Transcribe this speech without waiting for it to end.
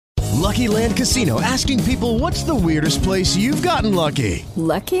Lucky Land Casino, asking people, what's the weirdest place you've gotten lucky?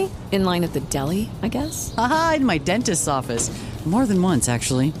 Lucky? In line at the deli, I guess? Aha, in my dentist's office. More than once,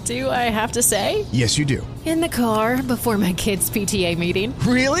 actually. Do I have to say? Yes, you do. In the car before my kids' PTA meeting.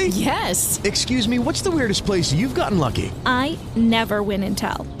 Really? Yes. Excuse me, what's the weirdest place you've gotten lucky? I never win and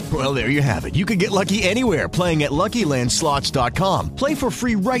tell. Well, there you have it. You can get lucky anywhere, playing at LuckyLandSlots.com. Play for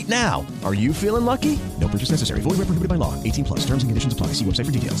free right now. Are you feeling lucky? No purchase necessary. Void where prohibited by law. 18 plus. Terms and conditions apply. See website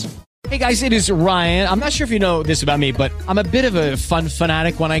for details. Hey guys, it is Ryan. I'm not sure if you know this about me, but I'm a bit of a fun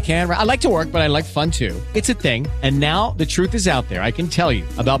fanatic when I can. I like to work, but I like fun too. It's a thing. And now the truth is out there. I can tell you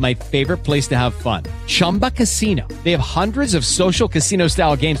about my favorite place to have fun. Chumba Casino. They have hundreds of social casino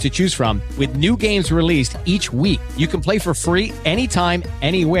style games to choose from with new games released each week. You can play for free anytime,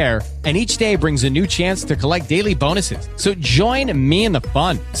 anywhere. And each day brings a new chance to collect daily bonuses. So join me in the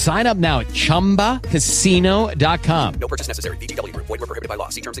fun. Sign up now at ChumbaCasino.com. No purchase necessary. VGW Group. Void where prohibited by law.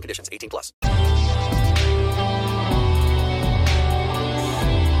 See terms and conditions. 18 plus.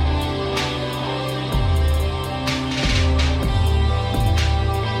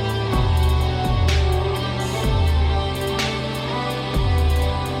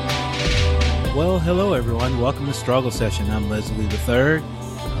 Well, hello everyone. Welcome to Struggle Session. I'm Leslie III.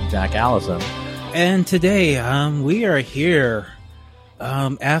 Jack Allison. And today, we are here,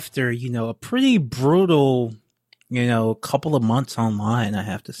 after, a pretty brutal, couple of months online, I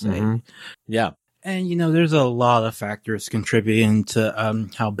have to say. Mm-hmm. Yeah. And, there's a lot of factors contributing to,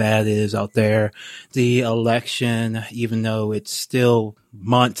 how bad it is out there. The election, even though it's still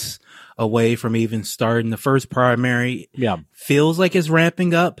months away from even starting the first primary, feels like it's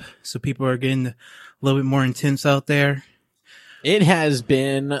ramping up. So people are getting a little bit more intense out there. It has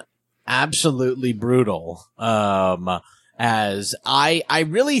been absolutely brutal. As I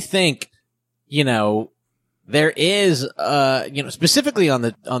really think, there is, specifically on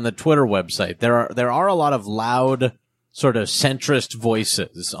the Twitter website, there are a lot of loud sort of centrist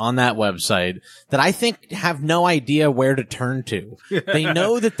voices on that website that I think have no idea where to turn to. They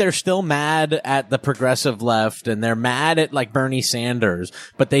know that they're still mad at the progressive left and they're mad at like Bernie Sanders,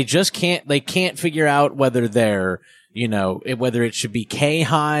 but they can't figure out whether they're, whether it should be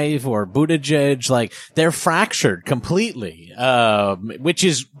K-Hive or Buttigieg. Like, they're fractured completely, which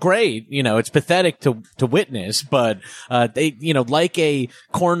is great. It's pathetic to witness, but, they, like a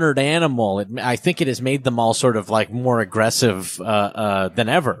cornered animal, I think it has made them all sort of like more aggressive, than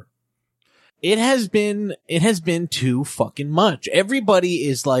ever. It has been too fucking much. Everybody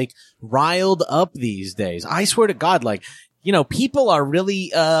is like riled up these days. I swear to God, like, people are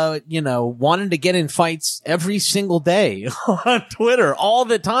really, wanting to get in fights every single day on Twitter all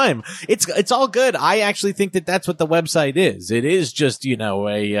the time. It's all good. I actually think that that's what the website is. It is just,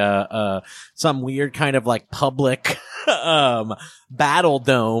 some weird kind of like public, battle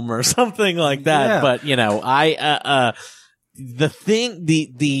dome or something like that. Yeah. But, the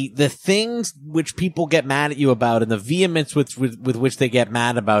things which people get mad at you about and the vehemence with which they get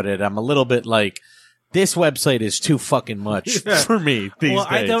mad about it, I'm a little bit like, this website is too fucking much for me these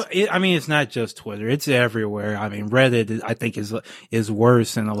days. It's not just Twitter. It's everywhere. I mean, Reddit, I think is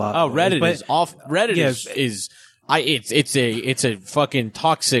worse in a lot of ways. Reddit is off. Reddit it's a fucking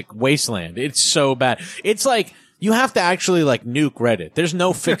toxic wasteland. It's so bad. It's like, you have to actually like nuke Reddit. There's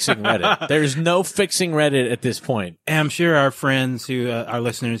no fixing Reddit. There's no fixing Reddit at this point. And I'm sure our friends our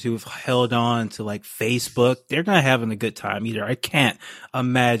listeners who've held on to like Facebook, they're not having a good time either. I can't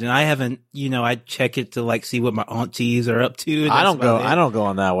imagine. I haven't, I check it to like see what my aunties are up to. I don't go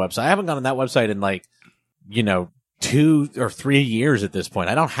on that website. I haven't gone on that website in like, 2 or 3 years at this point.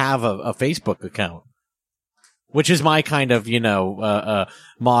 I don't have a Facebook account. Which is my kind of,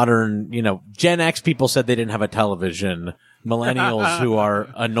 modern, Gen X people said they didn't have a television. Millennials who are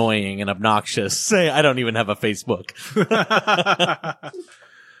annoying and obnoxious say, I don't even have a Facebook.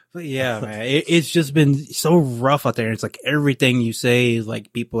 But yeah, man, it's just been so rough out there. It's like everything you say is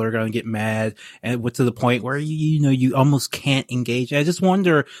like people are going to get mad and to the point where, you almost can't engage. I just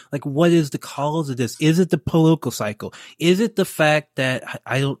wonder, like, what is the cause of this? Is it the political cycle? Is it the fact that,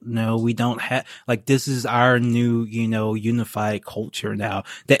 I don't know, we don't have, like, this is our new, unified culture now?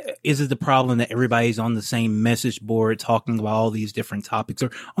 Is it the problem that everybody's on the same message board talking about all these different topics,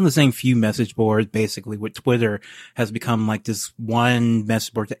 or on the same few message boards, basically, with Twitter has become like this one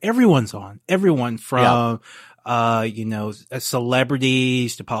message board that everyone's on, everyone from,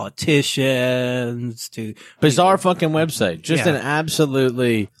 celebrities to politicians to bizarre fucking website. Just an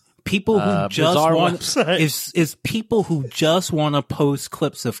absolutely people who just bizarre want website. is people who just want to post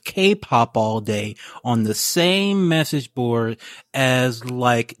clips of K-pop all day on the same message board as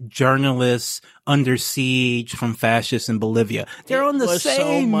like journalists under siege from fascists in Bolivia. They're on the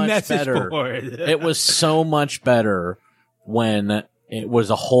same message board. It was so much better when it was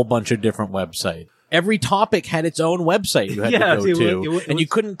a whole bunch of different websites. Every topic had its own website you had to go to, and you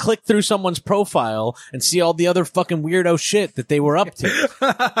couldn't click through someone's profile and see all the other fucking weirdo shit that they were up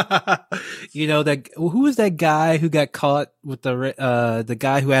to. You know, who was that guy who got caught with the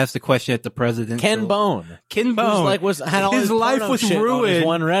guy who asked the question at the president? Ken Bone. Ken Bone. Had all his life was ruined on his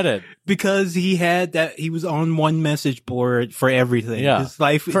one Reddit because he was on one message board for everything. Yeah. His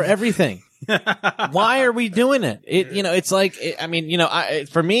life for everything. Why are we doing it? It's like,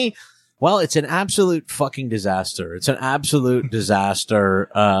 for me, well, it's an absolute fucking disaster. It's an absolute disaster.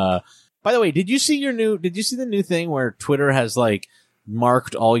 By the way, did you see the new thing where Twitter has like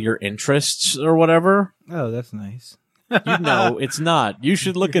marked all your interests or whatever? Oh, that's nice. It's not. You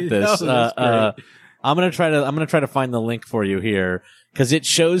should look at this. No, I'm going to try to find the link for you here because it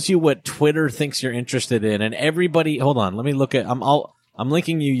shows you what Twitter thinks you're interested in, and everybody, hold on, let me look at, I'm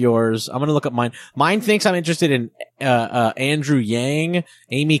linking you yours. I'm going to look at mine. Mine thinks I'm interested in Andrew Yang,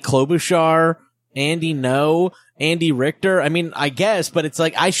 Amy Klobuchar, Andy No, Andy Richter. I mean, I guess, but it's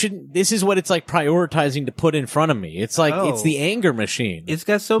like this is what it's like prioritizing to put in front of me. It's like, It's the anger machine. It's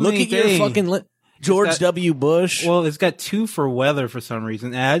got so many things. Look at your fucking George W. Bush. Well, it's got 2 for weather for some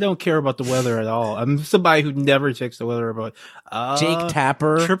reason, and I don't care about the weather at all. I'm somebody who never checks the weather about Jake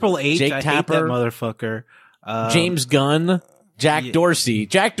Tapper. Triple H. Jake I Tapper. hate that motherfucker. James Gunn. Jack Dorsey.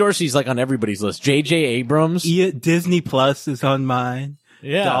 Jack Dorsey's like on everybody's list. J.J. Abrams. Yeah, Disney Plus is on mine.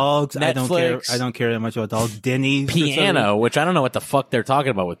 Yeah. Dogs. Netflix. I don't care that much about dogs. Denny's. Piano, which I don't know what the fuck they're talking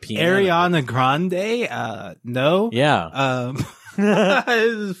about with piano. Ariana Grande. No. Yeah.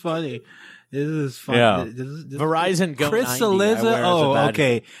 This is funny. Yeah. Verizon Go Chris 90, Saliza. Oh,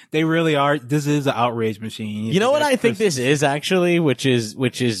 okay. They really are. This is an outrage machine. You know what I think this is actually, which is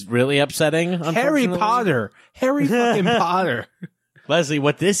really upsetting. Harry Potter. Harry fucking Potter. Leslie,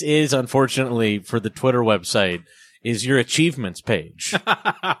 what this is, unfortunately, for the Twitter website is your achievements page.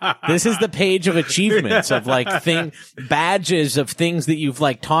 This is the page of achievements of like badges of things that you've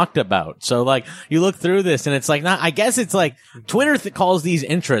like talked about. So like you look through this and it's like, I guess it's like Twitter calls these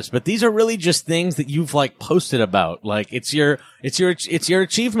interests, but these are really just things that you've like posted about. Like it's your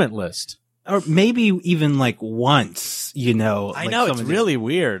achievement list. Or maybe even like once, I know, it's really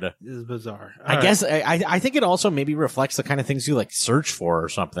weird. This is bizarre. I guess I think it also maybe reflects the kind of things you like search for or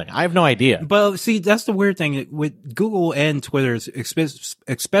something. I have no idea. But see, that's the weird thing with Google and Twitter,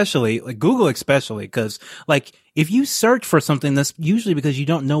 especially like Google, because like if you search for something, that's usually because you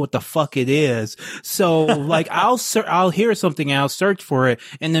don't know what the fuck it is. So like I'll hear something, I'll search for it,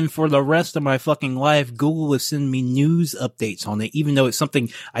 and then for the rest of my fucking life, Google will send me news updates on it, even though it's something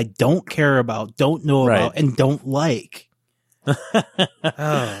I don't care about, don't know about, and don't like.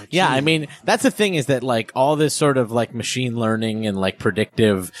 Yeah, I mean, that's the thing is that like all this sort of like machine learning and like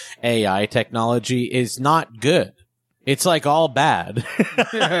predictive AI technology is not good. It's like all bad.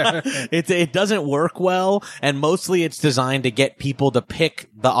 It doesn't work well, and mostly it's designed to get people to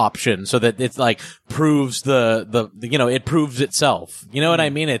pick the option so that it's like proves it proves itself. You know what I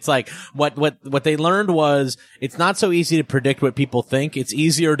mean? It's like what they learned was it's not so easy to predict what people think. It's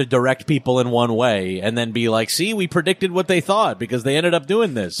easier to direct people in one way and then be like, see, we predicted what they thought because they ended up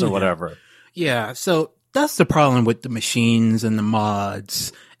doing this or whatever. Yeah. So that's the problem with the machines and the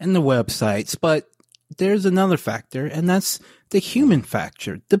mods and the websites, but there's another factor, and that's the human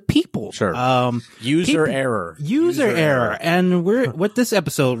factor, the people. Sure. User error. And what this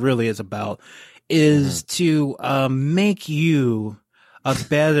episode really is about is to make you a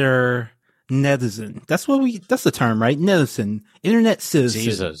better netizen. That's the term, right? Netizen, internet citizen.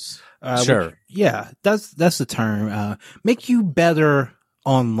 Jesus. Sure. That's the term. Make you better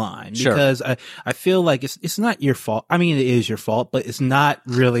online, because I feel like it's not your fault. I mean, it is your fault, but it's not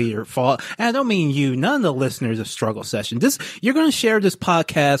really your fault. And I don't mean you. None of the listeners of Struggle Session. You're going to share this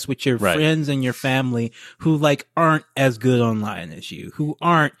podcast with your friends and your family who like aren't as good online as you, who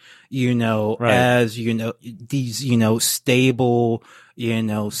aren't, as, these, stable,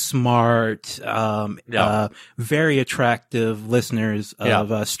 smart, very attractive listeners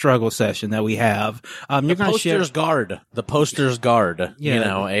of Struggle Session that we have. You're going to share the Posters Guard,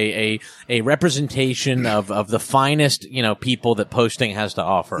 a representation of the finest, people that posting has to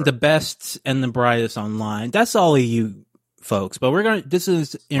offer. The best and the brightest online. That's all of you folks, but this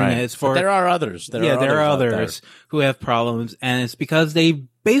is internet. It's for, but there are others. There are others who have problems, and it's because they've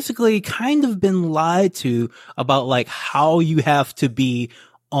basically kind of been lied to about like how you have to be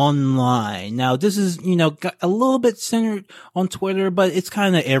online. Now, this is, got a little bit centered on Twitter, but it's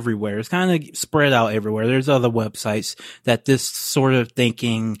kind of everywhere. It's kind of spread out everywhere. There's other websites that this sort of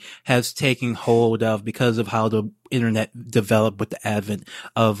thinking has taken hold of because of how the internet developed with the advent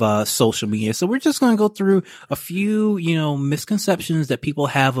of social media. So we're just going to go through a few, misconceptions that people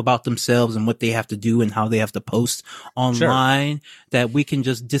have about themselves and what they have to do and how they have to post online that we can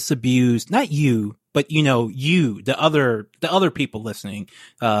just disabuse, not you, but you, the other people listening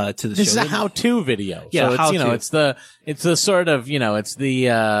to the show. This is a how-to video. Yeah, so it's the sort of, it's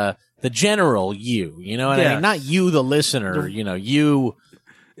the general you, you know what I mean? Not you, the listener, you,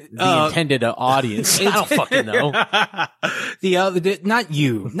 the intended audience. I don't fucking know. Not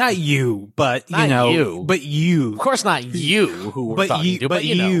you, but you. but you. Of course not you who we're talking to, but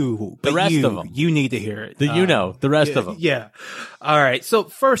the rest of them. You need to hear it. The rest of them. Yeah. All right. So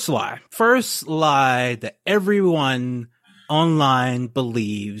first lie that everyone online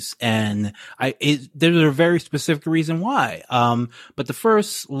believes, and there's a very specific reason why. But the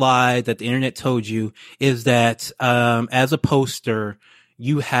first lie that the internet told you is that, as a poster,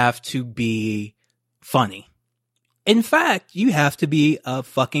 you have to be funny. In fact, you have to be a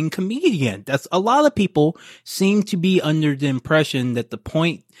fucking comedian. That's a lot of people seem to be under the impression that the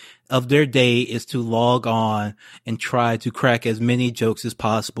point of their day is to log on and try to crack as many jokes as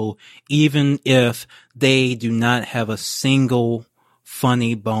possible, even if they do not have a single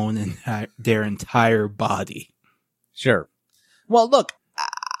funny bone in their entire body. Sure. Well, look,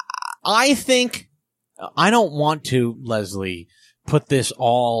 I think I don't want to, Leslie, put this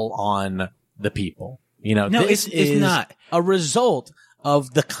all on the people. No, this it's not a result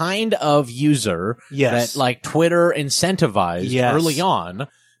of the kind of user that like Twitter incentivized early on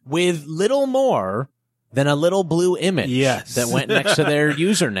with little more than a little blue image that went next to their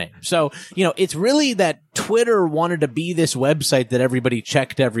username. So, it's really that Twitter wanted to be this website that everybody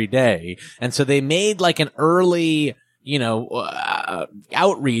checked every day. And so they made like an early,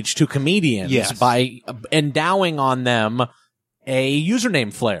 outreach to comedians by endowing on them a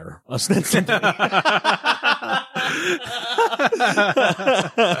username flare. A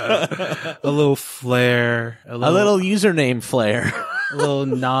little flare. A little username flare. A little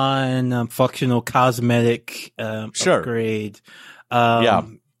non-functional cosmetic upgrade.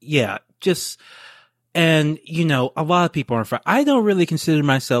 And, a lot of people are I don't really consider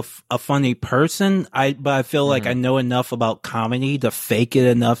myself a funny person. But I feel like I know enough about comedy to fake it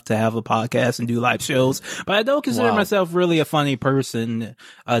enough to have a podcast and do live shows. But I don't consider myself really a funny person,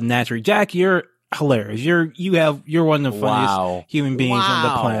 naturally. Jack, you're hilarious. You're one of the funniest human beings on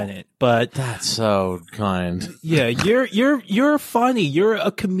the planet. But that's so kind. Yeah, you're funny. You're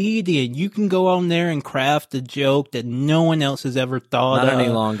a comedian. You can go on there and craft a joke that no one else has ever thought of. Not any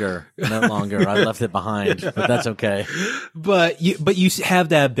longer. No longer. I left it behind, but that's okay. But you have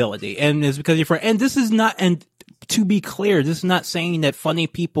that ability, and it's because you're friend. And this is not, and to be clear, this is not saying that funny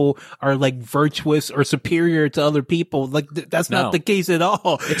people are like virtuous or superior to other people. Like that's not the case at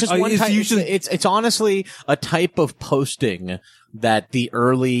all. It's just one type. It's honestly a type of posting that the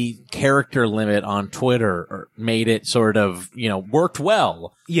early character limit on Twitter made it sort of, worked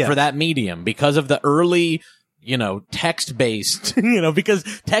well for that medium because of the early, text-based, because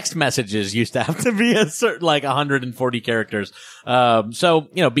text messages used to have to be a certain, like 140 characters. So,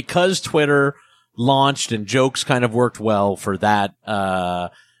 because Twitter launched and jokes kind of worked well for that,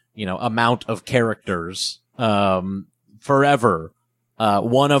 amount of characters, forever,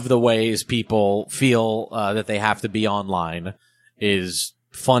 one of the ways people feel, that they have to be online is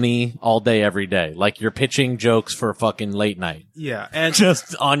funny all day, every day. Like you're pitching jokes for fucking late night. Yeah. And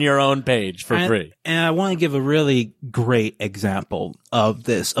just on your own page for free. And I want to give a really great example of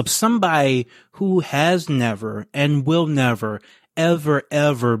this, of somebody who has never and will never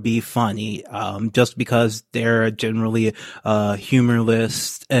ever be funny, just because they're generally a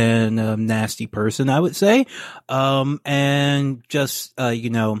humorless and a nasty person, I would say. And just,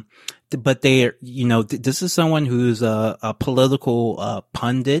 but they're, this is someone who's a political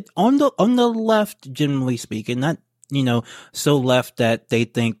pundit on the left, generally speaking, not, so left that they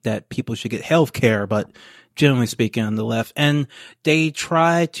think that people should get health care, but generally speaking on the left. And they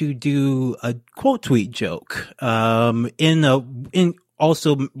try to do a quote tweet joke, while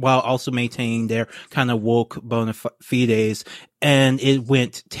also maintaining their kind of woke bona fides. And it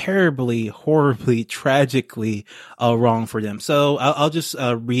went terribly, horribly, tragically, wrong for them. So I'll just,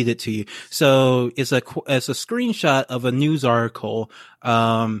 read it to you. So it's a screenshot of a news article,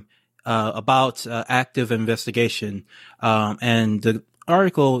 about, active investigation. And the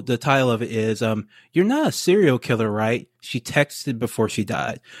article, the title of it is, "You're not a serial killer, right? She texted before she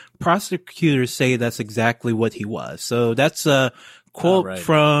died. Prosecutors say that's exactly what he was." So that's a quote right.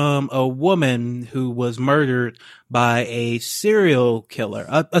 from a woman who was murdered by a serial killer,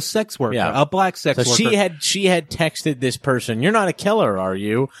 a sex worker, a black sex worker. She had texted this person, "You're not a killer, are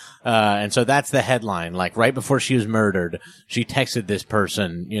you?" And so that's the headline. Like right before she was murdered, she texted this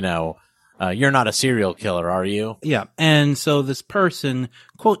person, "You're not a serial killer, are you?" Yeah. And so this person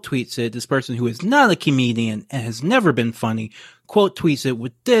quote tweets it, this person who is not a comedian and has never been funny, quote tweets it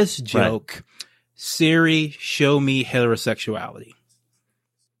with this joke, Siri, show me heterosexuality.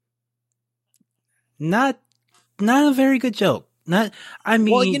 Not a very good joke. Well,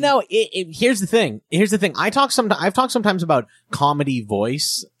 here's the thing. I've talked sometimes about comedy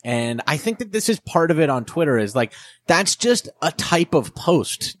voice, and I think that this is part of it on Twitter is like, that's just a type of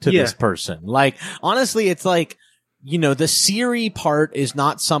post to this person. Like, honestly, it's like, the Siri part is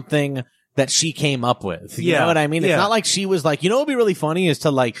not something that she came up with. You know what I mean? It's not like she was like, what would be really funny is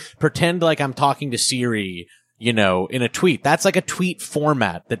to like pretend like I'm talking to Siri, in a tweet. That's like a tweet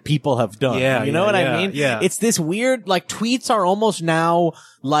format that people have done. You know what I mean? Yeah. It's this weird, like tweets are almost now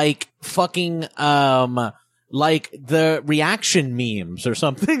like fucking, like the reaction memes or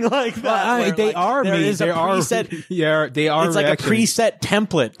something like that. They are memes. They are. It's like a preset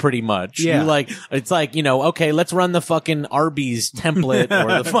template pretty much. Yeah. It's like, okay, let's run the fucking Arby's template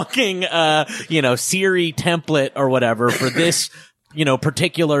or the fucking, Siri template or whatever for this,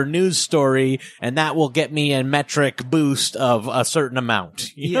 particular news story, and that will get me a metric boost of a certain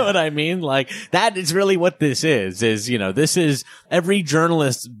amount. You know what I mean? Like, that is really what this is, this is every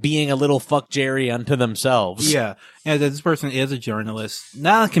journalist being a little fuck Jerry unto themselves. Yeah. And this person is a journalist,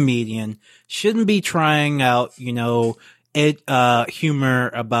 not a comedian, shouldn't be trying out, humor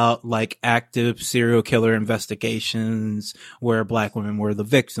about like active serial killer investigations where black women were the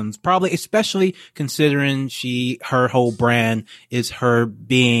victims. Probably, especially considering her whole brand is her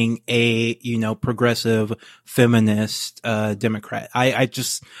being a, progressive feminist, Democrat.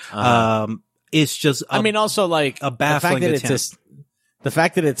 It's just, also like a baffling attempt. The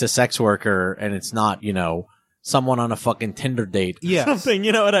fact that it's a sex worker and it's not, someone on a fucking Tinder date or something,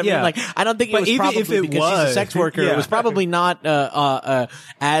 you know what I mean? Like, I don't think it was probably because she's a sex worker. It was probably not, it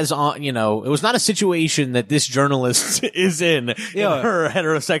was not a situation that this journalist is in her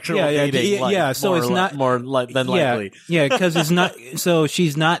heterosexual dating life. So it's not more than likely. Yeah, because it's not, so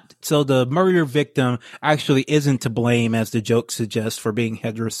the murder victim actually isn't to blame as the joke suggests for being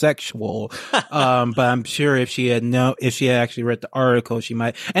heterosexual. But I'm sure if she had actually read the article, she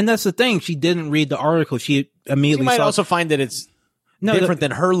might, and that's the thing, she didn't read the article. She immediately might also find that it's different than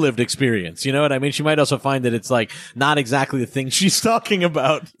her lived experience. You know what I mean? She might also find that it's like not exactly the thing she's talking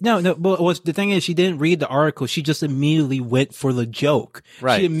about. No, but the thing is, she didn't read the article. She just immediately went for the joke.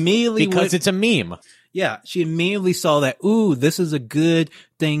 Right. She immediately because it's a meme. Yeah, she immediately saw that, ooh, this is a good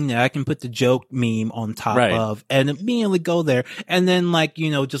thing that I can put the joke meme on top of, and immediately go there. And then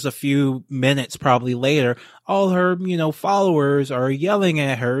just a few minutes probably later, all her, followers are yelling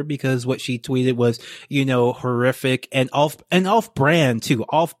at her because what she tweeted was, horrific and off brand too.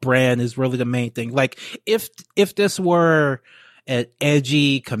 Off brand is really the main thing. Like if this were an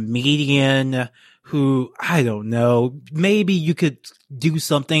edgy comedian who, I don't know, maybe you could do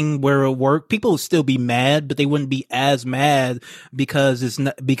something where it worked. People would still be mad, but they wouldn't be as mad because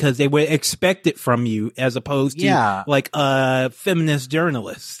they would expect it from you as opposed to like a feminist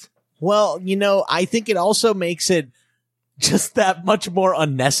journalist. Well, I think it also makes it just that much more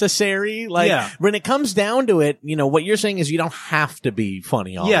unnecessary. Like when it comes down to it, what you're saying is you don't have to be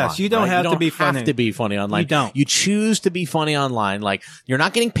funny online. Yes, you don't have to be funny. You don't have to be funny online. You don't. You choose to be funny online. Like you're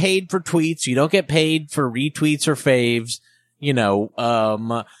not getting paid for tweets. You don't get paid for retweets or faves.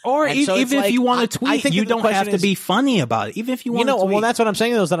 Or even if you want to tweet, I think you don't have to be funny about it. Even if you want to tweet. Well, that's what I'm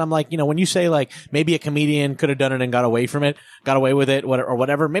saying though, is that I'm like, when you say like, maybe a comedian could have done it and got away with it, or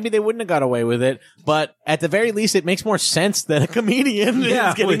whatever, maybe they wouldn't have got away with it, but at the very least, it makes more sense that a comedian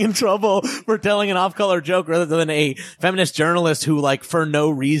is getting in trouble for telling an off-color joke rather than a feminist journalist who, like, for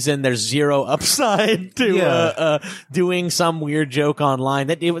no reason, there's zero upside to, doing some weird joke online.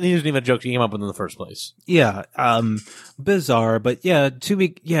 That it wasn't even a joke she came up with in the first place. Yeah. Bizarre, but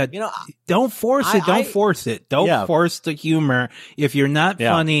don't force it. Don't force it. Don't force the humor. If you're not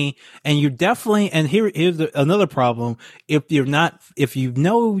funny, and you're definitely, and here's another problem. If you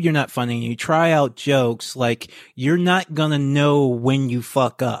know you're not funny and you try out jokes, like you're not gonna know when you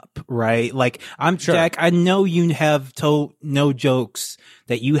fuck up, right? Like Jack, I know you have told no jokes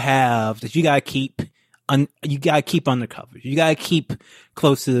that you gotta keep you gotta keep undercover. You gotta keep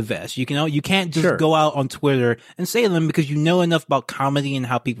close to the vest. You can't just go out on Twitter and say them because you know enough about comedy and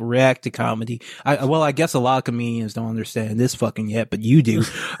how people react to comedy. I guess a lot of comedians don't understand this fucking yet, but you do.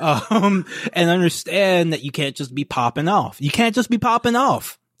 And understand that you can't just be popping off. You can't just be popping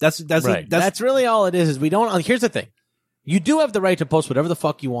off. That's right. That's really all it is we don't, here's the thing. You do have the right to post whatever the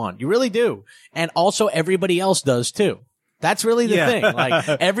fuck you want. You really do. And also everybody else does too. That's really the thing. Like,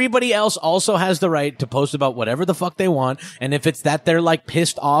 everybody else also has the right to post about whatever the fuck they want. And if it's that they're like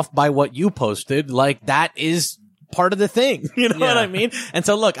pissed off by what you posted, like that is part of the thing. You know what I mean? And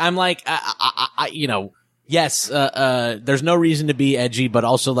so look, I'm like, yes, there's no reason to be edgy, but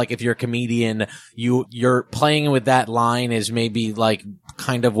also like if you're a comedian, you're playing with that line is maybe like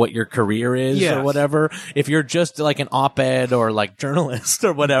kind of what your career is or whatever. If you're just like an op-ed or like journalist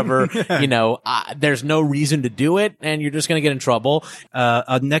or whatever, there's no reason to do it and you're just going to get in trouble.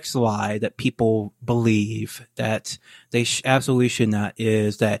 A next lie that people believe that they absolutely should not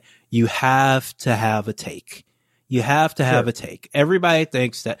is that you have to have a take. You have to have a take. Everybody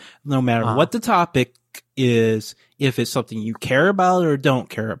thinks that no matter what the topic is, if it's something you care about or don't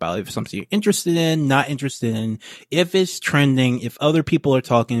care about, if it's something you're interested in, not interested in, if it's trending, if other people are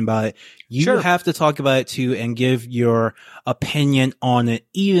talking about it, you have to talk about it too and give your opinion on it,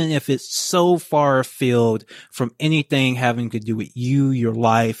 even if it's so far afield from anything having to do with you, your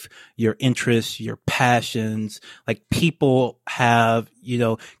life, your interests, your passions. Like people have,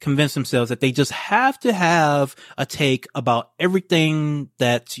 convinced themselves that they just have to have a take about everything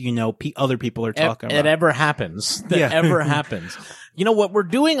that, other people are talking about. It ever happens. That ever happens. What we're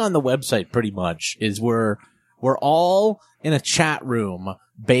doing on the website pretty much is we're all in a chat room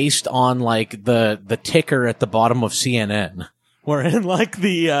based on like the ticker at the bottom of CNN. We're in like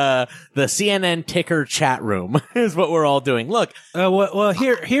the CNN ticker chat room is what we're all doing. Look,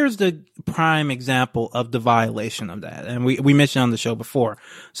 here's the prime example of the violation of that. And we mentioned on the show before.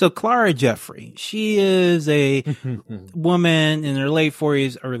 So Clara Jeffrey, she is a woman in her late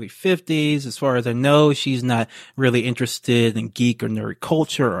 40s, early 50s. As far as I know, she's not really interested in geek or nerd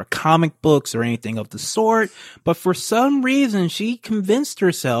culture or comic books or anything of the sort. But for some reason, she convinced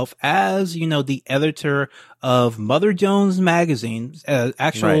herself as, the editor of Mother Jones magazine,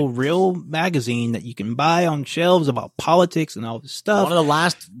 actual real magazine that you can buy on shelves about politics and all this stuff. One of the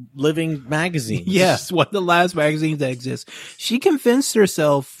last living magazines. Yes, one of the last magazines that exists. She convinced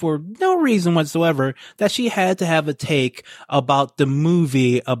herself for no reason whatsoever that she had to have a take about the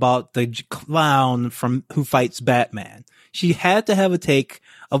movie about the clown who fights Batman. She had to have a take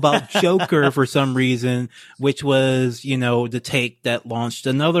about Joker for some reason, which was, the take that launched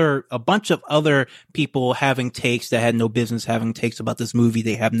a bunch of other people having takes that had no business having takes about this movie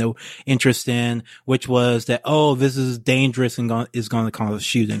they have no interest in, which was that, this is dangerous and is going to cause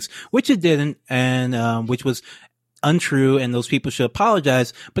shootings, which it didn't, and which was untrue, and those people should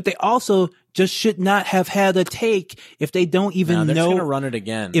apologize, but they also just should not have had a take if they don't even know. They're going to run it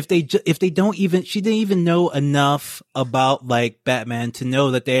again. If they don't even, she didn't even know enough about like Batman to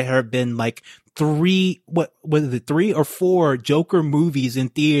know that there have been like 3 or 4 Joker movies in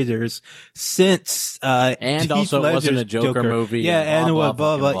theaters since, and Heath also it wasn't Ledger's a Joker movie. Yeah. And blah,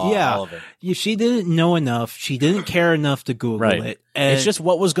 blah, blah, blah. Yeah. All of it. She didn't know enough. She didn't care enough to Google it. And it's just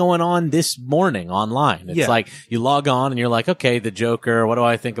what was going on this morning online. It's like you log on and you're like, okay, the Joker, what do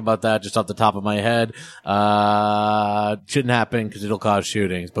I think about that just off the top of my head? Shouldn't happen because it'll cause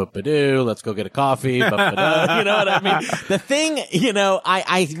shootings. But-ba-doo, let's go get a coffee. But-ba-da. You know what I mean? The thing,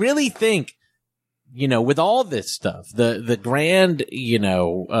 I really think, with all this stuff, the grand,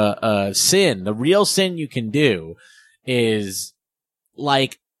 sin, the real sin you can do is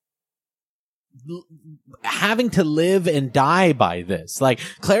like having to live and die by this. Like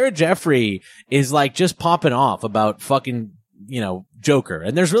Clara Jeffrey is like just popping off about fucking, Joker.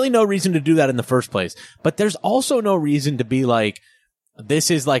 And there's really no reason to do that in the first place. But there's also no reason to be like,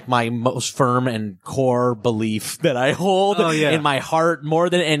 this is like my most firm and core belief that I hold in my heart more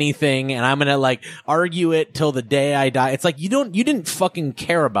than anything. And I'm going to like argue it till the day I die. It's like, you didn't fucking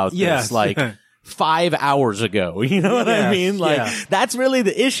care about this. Like 5 hours ago. You know what I mean? Like that's really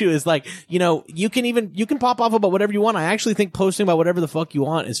the issue is like, you can pop off about whatever you want. I actually think posting about whatever the fuck you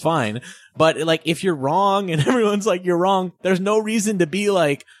want is fine. But like, if you're wrong and everyone's like, you're wrong, there's no reason to be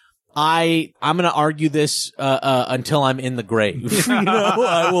like, I'm going to argue this, until I'm in the grave.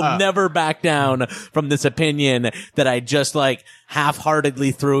 I will never back down from this opinion that I just like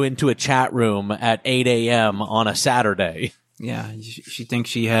half-heartedly threw into a chat room at 8 a.m. on a Saturday. Yeah, she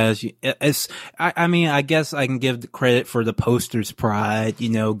thinks she has. I mean, I guess I can give the credit for the poster's pride,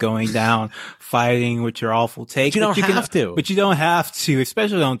 going down, fighting with your awful take. But you don't have to. But you don't have to,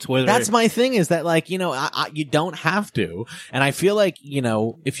 especially on Twitter. That's my thing is that, like, you don't have to. And I feel like,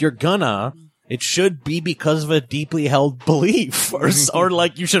 if you're gonna, it should be because of a deeply held belief or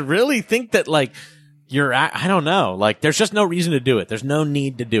like you should really think that, like, I don't know. Like, there's just no reason to do it. There's no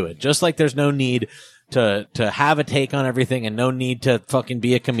need to do it. Just like there's no need to have a take on everything and no need to fucking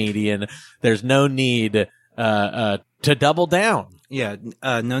be a comedian. There's no need, to double down. Yeah,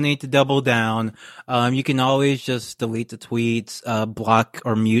 no need to double down. You can always just delete the tweets, block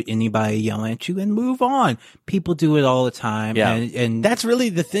or mute anybody yelling at you and move on. People do it all the time. Yeah. And that's really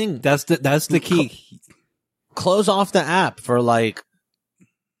the thing. That's the key. Close off the app for like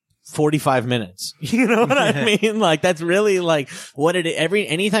 45 minutes. You know what I mean? Like, that's really like what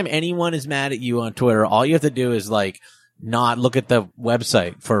anytime anyone is mad at you on Twitter, all you have to do is like not look at the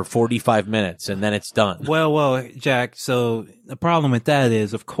website for 45 minutes and then it's done. Well, Jack, so the problem with that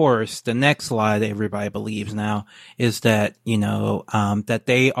is, of course, the next lie that everybody believes now is that, that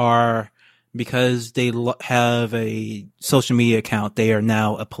they are, because they have a social media account, they are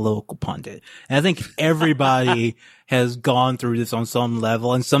now a political pundit. And I think everybody has gone through this on some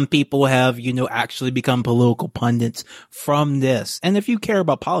level, and some people have, actually become political pundits from this. And if you care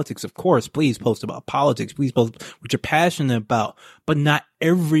about politics, of course, please post about politics. Please post what you're passionate about. But not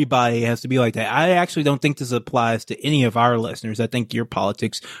everybody has to be like that. I actually don't think this applies to any of our listeners. I think your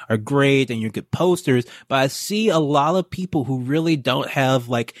politics are great and you're good posters, but I see a lot of people who really don't have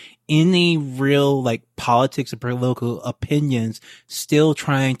like any real like politics or political opinions still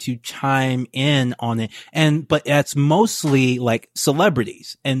trying to chime in on it. But that's mostly like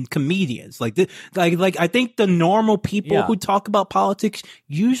celebrities and comedians. Like I think the normal people who talk about politics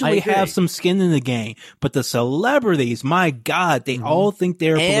usually have some skin in the game, but the celebrities, my God, they all think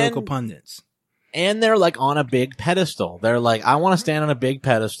they're political pundits. And they're like on a big pedestal. They're like, I want to stand on a big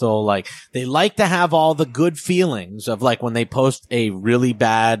pedestal. Like, they like to have all the good feelings of like when they post a really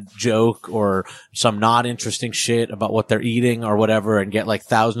bad joke or some not interesting shit about what they're eating or whatever and get like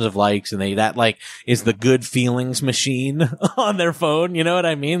thousands of likes, and that like is the good feelings machine on their phone. You know what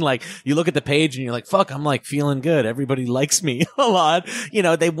I mean? Like, you look at the page and you're like, fuck, I'm like feeling good. Everybody likes me a lot.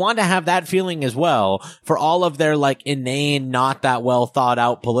 They want to have that feeling as well for all of their like inane, not that well thought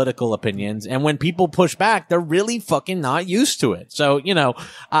out political opinions. And when people push back, they're really fucking not used to it. So,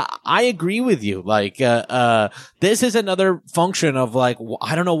 I agree with you. Like, this is another function of like,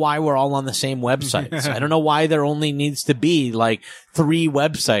 I don't know why we're all on the same websites. I don't know why there only needs to be like 3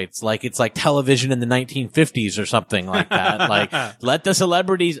 websites. Like, it's like television in the 1950s or something like that. Like, let the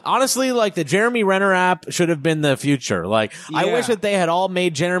celebrities, honestly, like the Jeremy Renner app should have been the future. Like, I wish that they had all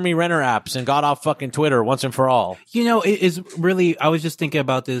made Jeremy Renner apps and got off fucking Twitter once and for all. It is really, I was just thinking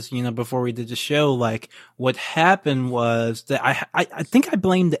about this, before we did the show. Like, what happened was that I think I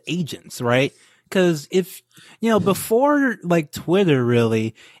blamed the agents, right? Because if, before like Twitter,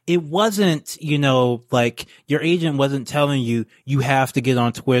 really, it wasn't, like your agent wasn't telling you, you have to get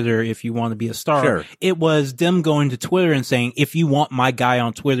on Twitter if you want to be a star. Sure. It was them going to Twitter and saying, if you want my guy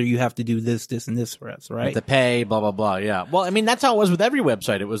on Twitter, you have to do this, this, and this for us, right? Have to pay, blah, blah, blah. Yeah. Well, I mean, that's how it was with every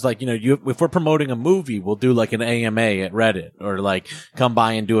website. It was like, if we're promoting a movie, we'll do like an AMA at Reddit or like come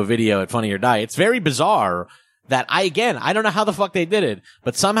by and do a video at Funny or Die. It's very bizarre that I don't know how the fuck they did it,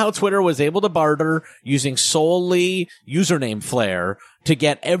 but somehow Twitter was able to barter using solely username flair to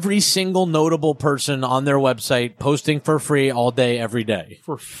get every single notable person on their website posting for free all day, every day.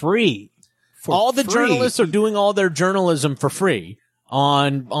 For free. All the journalists are doing all their journalism for free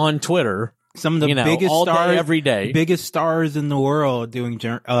on Twitter. Some of the biggest all stars day, every day, biggest stars in the world doing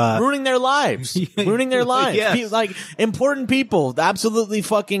ruining their lives, ruining their lives. Yes. Like important people, absolutely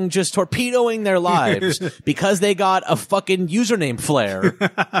fucking just torpedoing their lives because they got a fucking username flare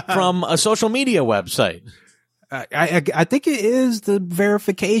from a social media website. I think it is the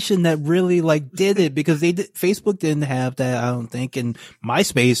verification that really like did it, because Facebook didn't have that, I don't think, and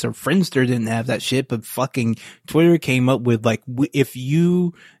MySpace or Friendster didn't have that shit, but fucking Twitter came up with like, if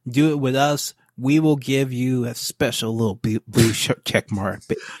you do it with us, we will give you a special little blue check mark.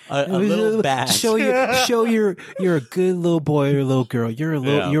 A little badge. Show you're a good little boy or a little girl. You're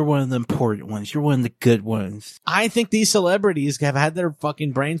one of the important ones. You're one of the good ones. I think these celebrities have had their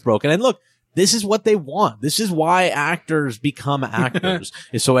fucking brains broken. And look, this is what they want. This is why actors become actors,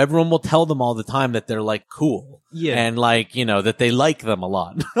 is so everyone will tell them all the time that they're like cool. Yeah. And like, you know, that they like them a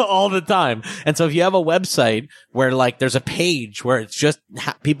lot all the time. And so if you have a website where like there's a page where it's just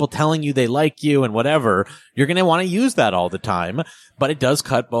people telling you they like you and whatever, you're going to want to use that all the time, but it does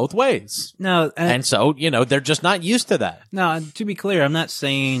cut both ways. No, and so, you know, they're just not used to that. No, to be clear, I'm not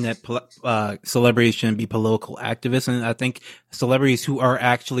saying that celebrities shouldn't be political activists, and I think celebrities who are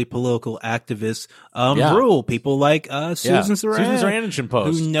actually political activists rule. People like Susan Sarandon should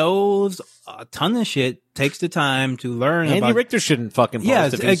post. who knows a ton of shit, takes the time to learn. Andy Richter shouldn't fucking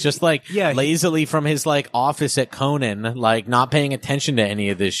post if he's just like lazily from his like office at Conan, like not paying attention to any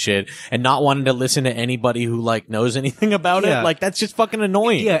of this shit and not wanting to listen to anybody who like knows anything about it. Like that's just fucking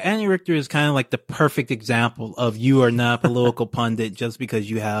annoying. Yeah, Andy Richter is kind of like the perfect example of you are not a political pundit just because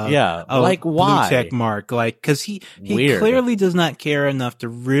you have a like why? blue check mark. Like, cause he clearly does not care enough to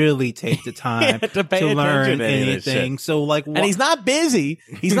really take the time to learn anything. So like, and he's not busy.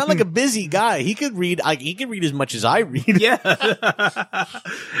 He's not like a busy guy. He could read as much as I read. Yeah.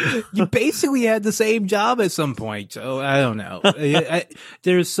 You basically had the same job at some point. So I don't know.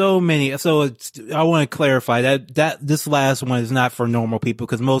 There's so many. So I want to clarify that this last one is not for normal people,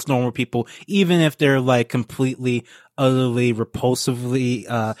 because most normal people, even if they're like completely utterly repulsive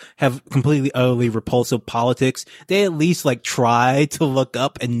politics, they at least like try to look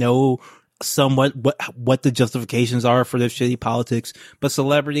up and know somewhat what the justifications are for their shitty politics. But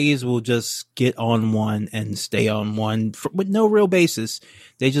celebrities will just get on one and stay on one with no real basis.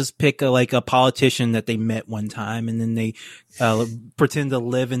 They just pick a politician that they met one time, and then they pretend to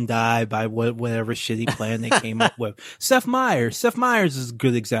live and die by whatever shitty plan they came up with. Seth Meyers is a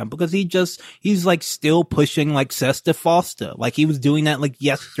good example, because he's like still pushing like Sesta Foster, like he was doing that like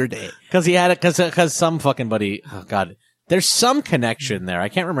yesterday, because some fucking buddy, oh god, there's some connection there. I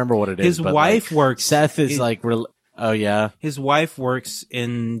can't remember what it is. His wife works. Seth is oh yeah. His wife works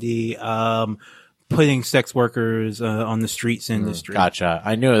in the putting sex workers on the streets industry. Gotcha.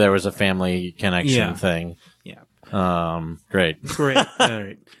 I knew there was a family connection thing. Yeah. Great. All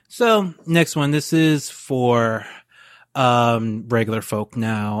right. So next one. This is for regular folk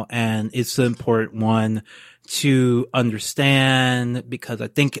now, and it's an important one to understand, because I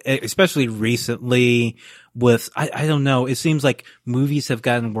think, especially recently with, I don't know, it seems like movies have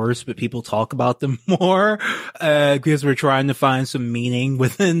gotten worse, but people talk about them more, because we're trying to find some meaning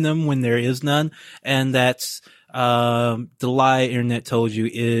within them when there is none. And that's, the lie internet told you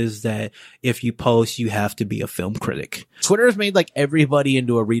is that if you post, you have to be a film critic. Twitter has made like everybody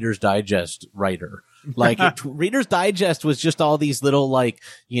into a Reader's Digest writer. Like Reader's Digest was just all these little like,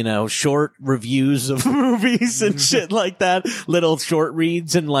 you know, short reviews of movies and shit like that, little short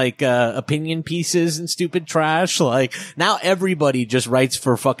reads and like opinion pieces and stupid trash. Like now everybody just writes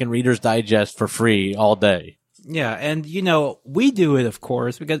for fucking Reader's Digest for free all day. Yeah, and you know, we do it, of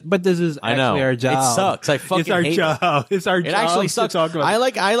course, but this is actually our job. It sucks. I fucking hate it. It's our job. It actually sucks. I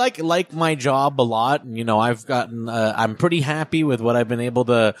like my job a lot, and you know, I've gotten I'm pretty happy with what I've been able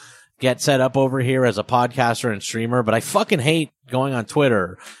to get set up over here as a podcaster and streamer, but I fucking hate going on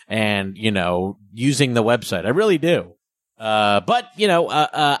Twitter and, you know, using the website. I really do. But you know,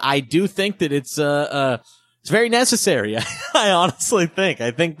 I do think that it's very necessary. I honestly think.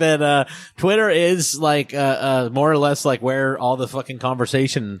 I think that Twitter is like more or less like where all the fucking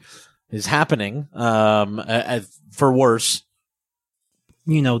conversation is happening. For worse.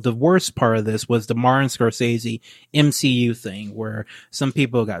 You know, the worst part of this was the Martin Scorsese MCU thing, where some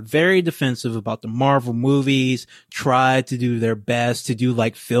people got very defensive about the Marvel movies, tried to do their best to do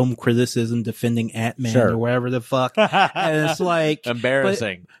like film criticism defending Ant-Man or whatever the fuck. And it's like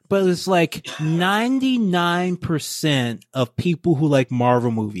embarrassing. But it's like 99% of people who like Marvel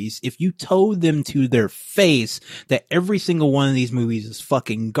movies, if you told them to their face that every single one of these movies is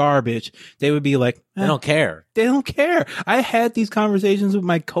fucking garbage, they would be like, they don't care. They don't care. I had these conversations with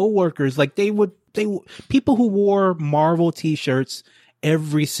my coworkers. Like people who wore Marvel t-shirts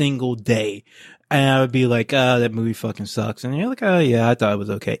every single day. And I would be like, that movie fucking sucks. And you're like, oh yeah, I thought it was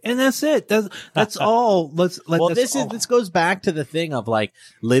okay. And that's it. That's all. This goes back to the thing of like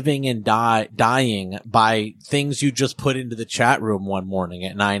living and dying by things you just put into the chat room one morning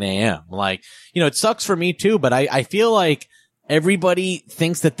at 9 a.m. Like, you know, it sucks for me too, but I feel like everybody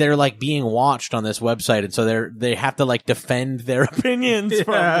thinks that they're like being watched on this website, and so they have to like defend their opinions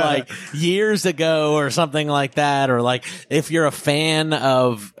from like years ago or something like that. Or like if you're a fan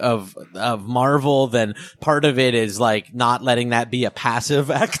of Marvel, then part of it is like not letting that be a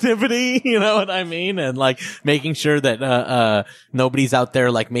passive activity, you know what I mean? And like making sure that nobody's out there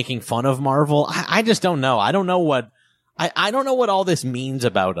like making fun of Marvel. I just don't know. I don't know I don't know what all this means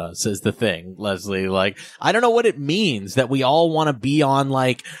about us is the thing, Leslie. Like, I don't know what it means that we all want to be on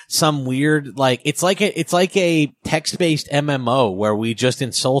like some weird, like, it's like a text-based MMO where we just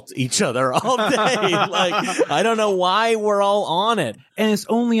insult each other all day. Like, I don't know why we're all on it. And it's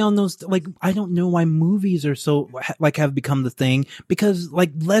only on those, like, I don't know why movies are so, like, have become the thing, because,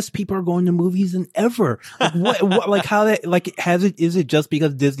 like, less people are going to movies than ever. Like, what like, how that, like, is it just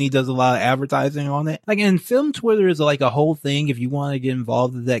because Disney does a lot of advertising on it? Like, and film Twitter is like a whole thing. If you want to get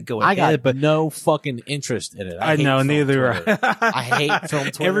involved with that, go ahead. But no fucking interest in it. I know, neither. I hate film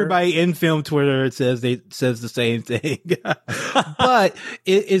Twitter. Everybody in film Twitter says the same thing. But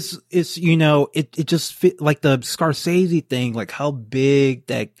it's, you know, it just fit, like the Scorsese thing, like how big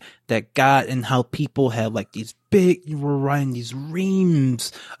that got, and how people have like these were writing these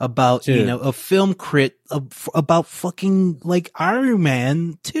reams about, you know, a film crit about fucking like Iron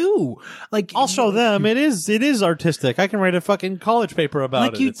Man 2. Like, I'll show them. It is artistic. I can write a fucking college paper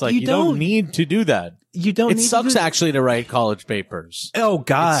about it. It's like, you don't need to do that. You don't. It sucks actually to write college papers. Oh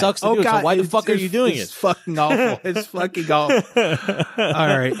God, it sucks to do. God. So why the fuck are you doing it? It's fucking awful. It's fucking awful. All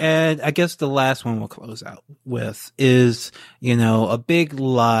right, and I guess the last one we'll close out with is, you know, a big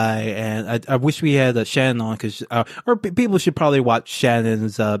lie, and I wish we had Shannon on, because or people should probably watch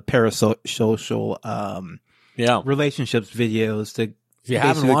Shannon's parasocial relationships videos to. If you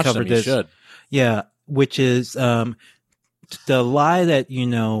haven't watched cover them, this. you should. Yeah, which is the lie that, you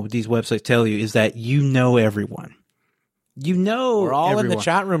know, these websites tell you is that you know everyone. You know, we're all everyone. in the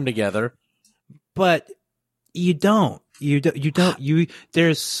chat room together, but you don't.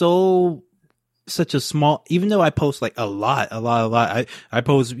 There's such a small, even though I post like a lot. I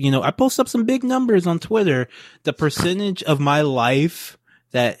post up some big numbers on Twitter. The percentage of my life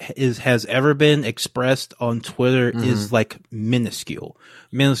that has ever been expressed on Twitter is like minuscule.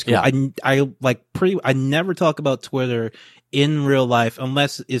 Yeah. I never talk about Twitter in real life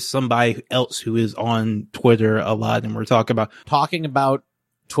unless it's somebody else who is on Twitter a lot, and we're talking about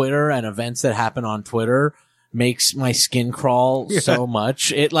Twitter and events that happen on Twitter makes my skin crawl so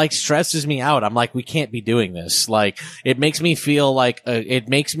much. It like stresses me out. I'm like, we can't be doing this. Like, it makes me feel like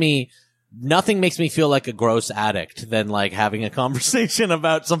nothing makes me feel like a gross addict than like having a conversation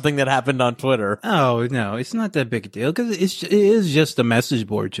about something that happened on Twitter. Oh no, it's not that big a deal, because it is just a message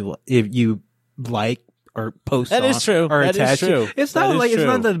board. If you like or post that on, is true. Or that attach is true. It's not like it's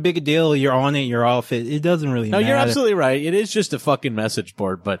not that big a deal. You're on it, you're off it. It doesn't really matter. No, you're absolutely right. It is just a fucking message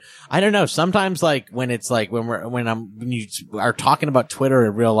board. But I don't know. Sometimes, like when it's like when you are talking about Twitter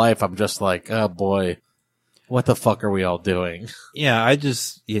in real life, I'm just like, oh boy, what the fuck are we all doing? Yeah, I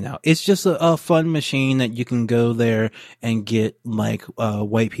just, you know, it's just a fun machine that you can go there and get like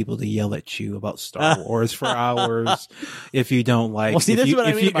white people to yell at you about Star Wars for hours if you don't like. Well, see, that's what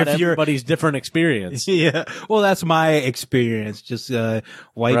I mean about everybody's different experience. Yeah, well, that's my experience. Just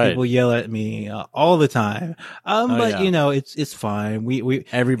white people yell at me all the time. But you know, it's fine. We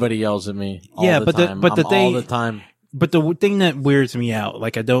everybody yells at me. All yeah, the time. but the thing all the time. But the thing that weirds me out,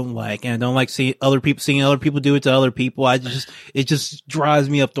 like I don't like seeing other people do it to other people. It just drives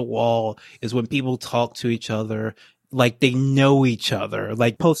me up the wall is when people talk to each other like they know each other.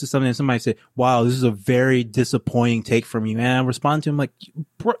 Like posted something and somebody said, "Wow, this is a very disappointing take from you." And I respond to him like,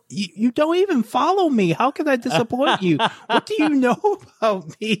 "Bro, you don't even follow me. How can I disappoint you? What do you know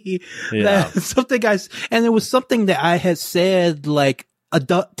about me?" Yeah. That's something and it was something that I had said like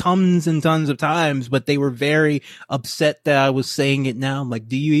tons and tons of times, but they were very upset that I was saying it now. I'm like,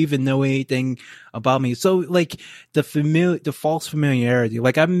 do you even know anything about me? So like the false familiarity,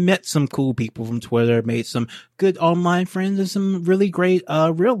 like I met some cool people from Twitter, made some good online friends and some really great,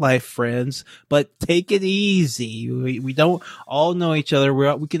 real life friends, but take it easy. We don't all know each other.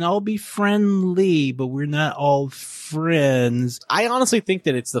 We can all be friendly, but we're not all friends. I honestly think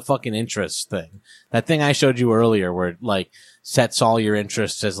that it's the fucking interest thing. That thing I showed you earlier where it, like, sets all your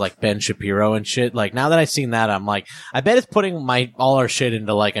interests as like Ben Shapiro and shit. Like now that I've seen that, I'm like, I bet it's putting all our shit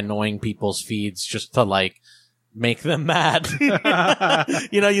into like annoying people's feeds just to like make them mad. You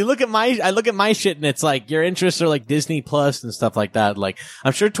know, I look at my shit and it's like your interests are like Disney Plus and stuff like that. Like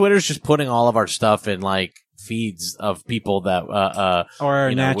I'm sure Twitter's just putting all of our stuff in like feeds of people that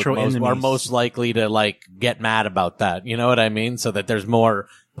or natural enemies are most likely to like get mad about that. You know what I mean? So that there's more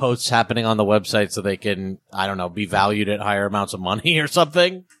posts happening on the website so they can, I don't know, be valued at higher amounts of money or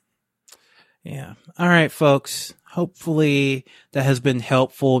something. Yeah. All right, folks. Hopefully that has been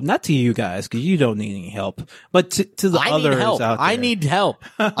helpful, not to you guys, because you don't need any help, but to the others out there. I need help.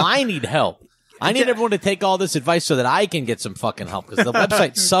 I need help. I need everyone to take all this advice so that I can get some fucking help because the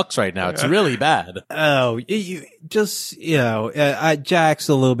website sucks right now. It's really bad. Oh, Jack's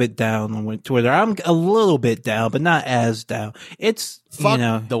a little bit down on Twitter. I'm a little bit down, but not as down. It's,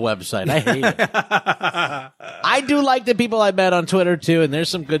 Fuck the website. I hate it. I do like the people I met on Twitter too, and there's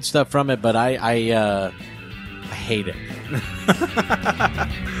some good stuff from it, but I hate it.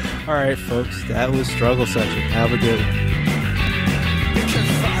 All right, folks, that was Struggle Session. Have a good one.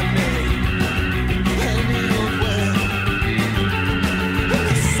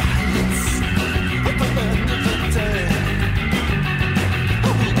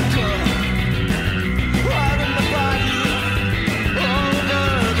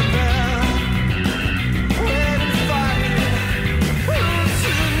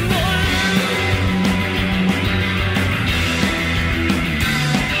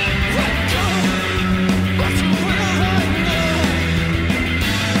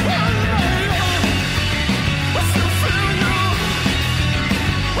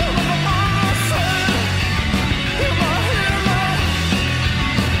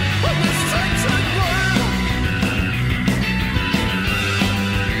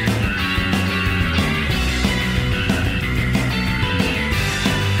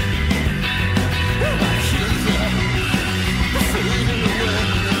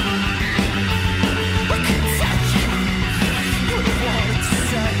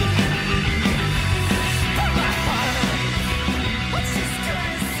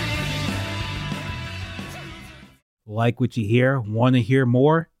 Like what you hear? Want to hear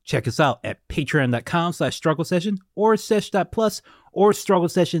more? Check us out at patreon.com/struggle session or sesh.plus or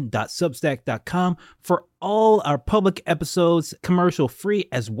strugglesession.substack.com for all our public episodes, commercial free,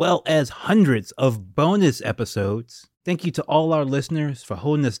 as well as hundreds of bonus episodes. Thank you to all our listeners for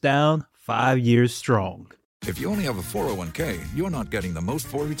holding us down 5 years strong. If you only have a 401k, you're not getting the most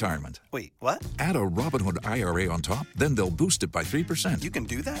for retirement. Wait, what? Add a Robinhood IRA on top, then they'll boost it by 3%. You can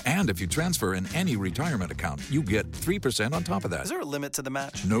do that? And if you transfer in any retirement account, you get 3% on top of that. Is there a limit to the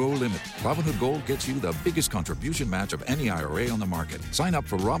match? No limit. Robinhood Gold gets you the biggest contribution match of any IRA on the market. Sign up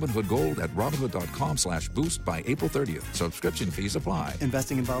for Robinhood Gold at Robinhood.com/boost by April 30th. Subscription fees apply.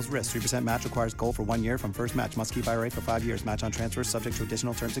 Investing involves risk. 3% match requires gold for 1 year from first match. Must keep IRA for 5 years. Match on transfers subject to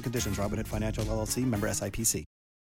additional terms and conditions. Robinhood Financial LLC, member SIPC.